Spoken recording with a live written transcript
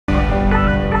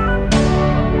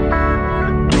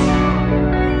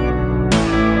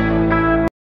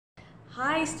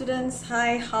Hi students,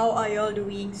 hi, how are you all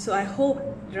doing? So I hope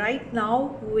right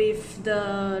now with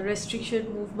the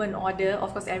restriction movement order,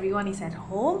 of course everyone is at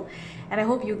home, and I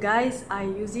hope you guys are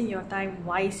using your time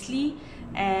wisely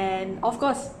and of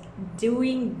course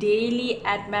doing daily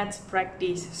maths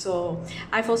practice. So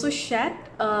I've also shared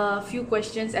a few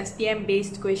questions, SPM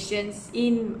based questions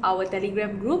in our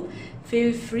Telegram group.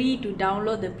 Feel free to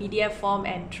download the PDF form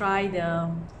and try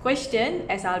the question,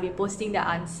 as I'll be posting the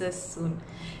answers soon.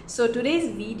 So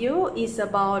today's video is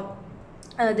about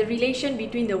the relation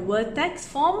between the vertex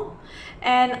form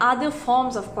and other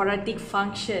forms of quadratic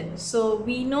function. So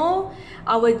we know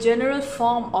our general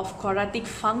form of quadratic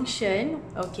function,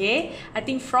 okay? I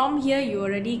think from here you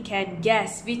already can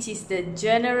guess which is the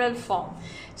general form.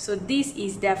 So this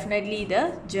is definitely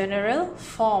the general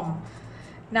form.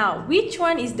 Now, which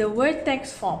one is the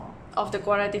vertex form of the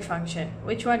quadratic function?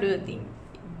 Which one do you think?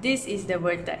 This is the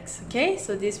vertex, okay?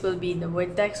 So this will be the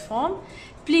vertex form.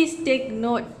 Please take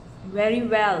note very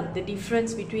well the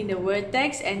difference between the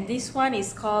vertex and this one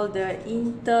is called the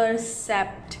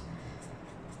intercept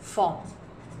form.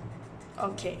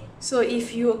 Okay, so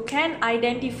if you can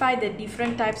identify the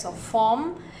different types of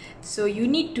form, so you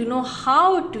need to know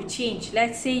how to change.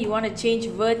 Let's say you want to change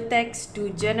vertex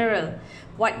to general.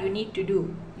 What you need to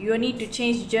do? You need to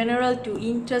change general to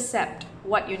intercept.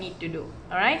 What you need to do?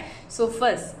 Alright, so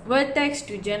first, vertex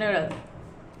to general.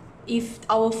 If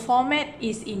our format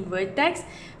is in vertex,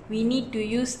 we need to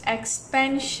use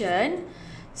expansion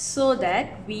so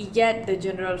that we get the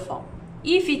general form.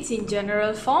 If it's in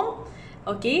general form,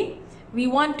 okay, we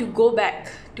want to go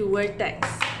back to vertex.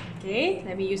 Okay,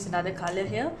 let me use another color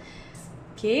here.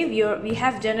 Okay, we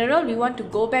have general, we want to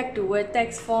go back to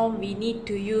vertex form, we need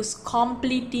to use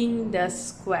completing the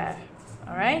square.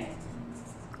 Alright,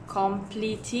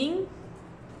 completing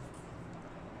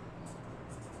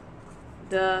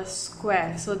the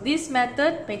square. So this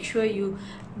method, make sure you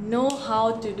know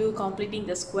how to do completing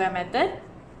the square method.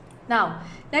 Now,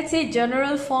 let's say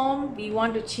general form, we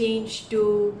want to change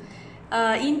to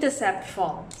intercept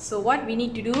form. So what we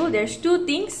need to do, there's two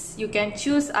things. You can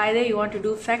choose either you want to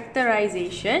do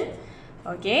factorization,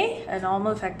 okay, a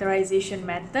normal factorization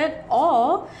method,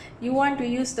 or you want to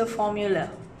use the formula,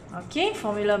 okay,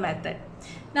 formula method.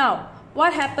 Now,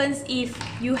 what happens if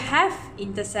you have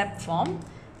intercept form,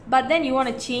 but then you want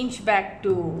to change back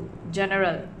to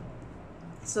general?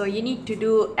 So you need to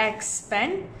do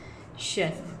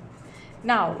expansion.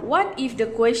 Now, what if the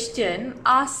question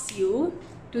asks you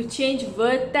to change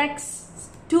vertex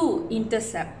to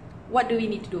intercept? What do we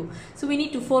need to do? So we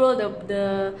need to follow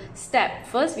the step.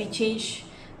 First, we change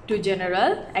to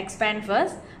general, expand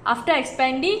first. After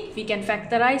expanding, we can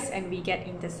factorize and we get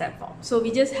intercept form. So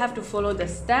we just have to follow the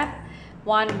step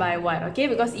one by one, okay?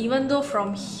 Because even though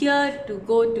from here to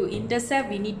go to intercept,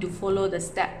 we need to follow the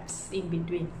steps in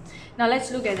between. Now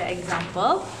let's look at the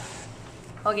example.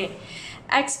 Okay,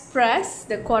 express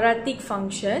the quadratic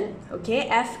function, okay,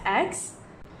 fx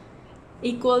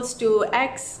equals to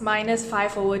x minus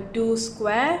 5 over 2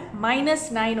 square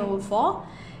minus 9 over 4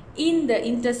 in the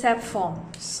intercept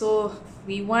form. So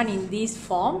we want in this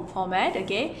format,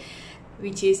 okay,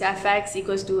 which is fx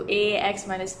equals to a x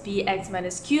minus p x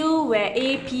minus q, where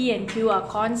a, p and q are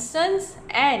constants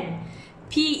and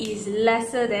p is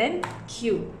lesser than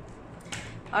q.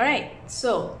 Alright,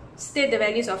 so state the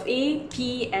values of a,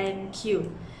 p and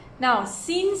q. Now,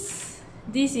 since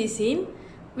this is in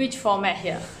which format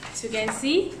here? So you can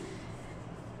see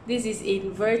this is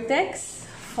in vertex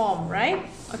form, right?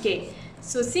 Okay,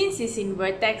 so since it's in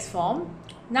vertex form,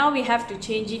 now we have to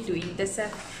change it to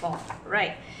intercept form,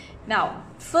 right? Now,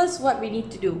 first what we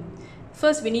need to do?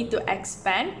 First we need to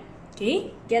expand,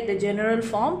 okay, get the general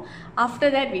form. After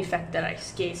that we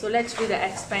factorize, okay? So let's do the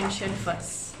expansion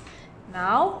first.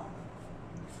 Now,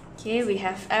 okay, we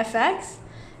have fx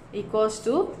equals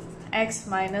to x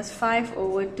minus 5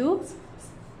 over 2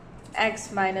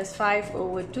 x minus 5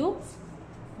 over 2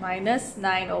 minus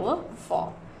 9 over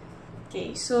 4.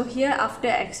 Okay, so here after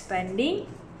expanding,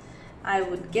 I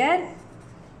would get,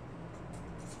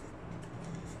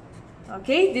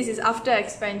 okay, this is after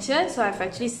expansion, so I've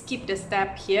actually skipped a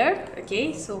step here,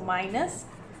 okay, so minus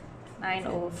 9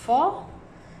 over 4.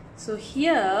 So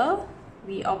here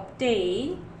we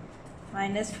obtain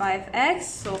minus 5x,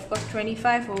 so of course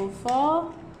 25 over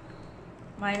 4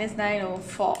 minus 9 over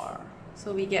 4.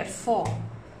 So we get 4.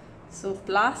 So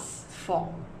plus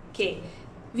 4. Okay,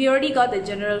 we already got the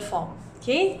general form.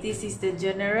 Okay, this is the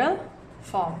general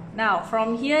form. Now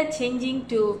from here, changing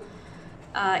to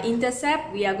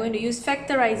intercept, we are going to use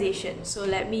factorization. So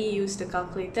let me use the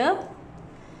calculator.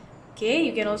 Okay,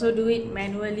 you can also do it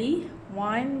manually.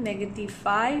 1,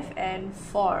 -5 and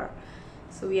 4.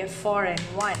 So we have 4 and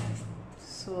 1.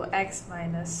 So x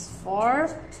minus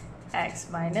 4, x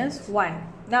minus 1.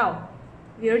 Now,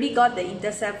 we already got the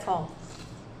intercept form.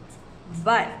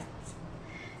 But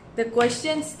the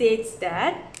question states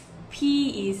that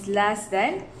P is less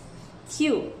than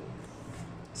Q.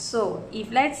 So,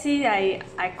 if let's say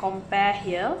I compare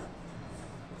here,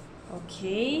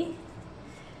 okay,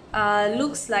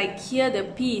 looks like here the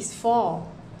P is 4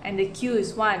 and the Q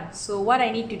is 1. So, what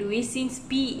I need to do is, since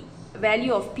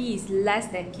value of P is less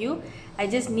than Q, I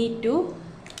just need to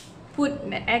put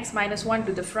x minus 1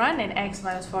 to the front and x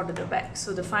minus 4 to the back.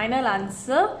 So, the final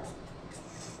answer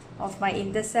of my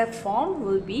intercept form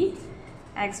will be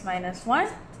x minus 1,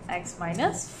 x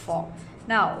minus 4.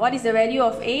 Now, what is the value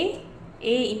of A?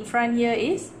 A in front here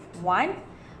is 1.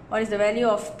 What is the value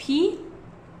of P?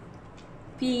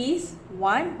 P is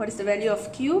 1. What is the value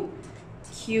of Q?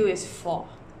 Q is 4.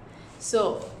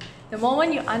 So, the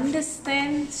moment you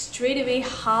understand straight away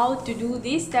how to do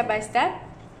this step by step,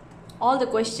 all the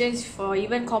questions for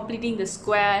even completing the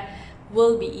square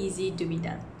will be easy to be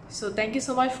done. So, thank you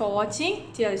so much for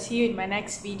watching. Till I see you in my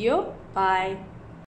next video. Bye.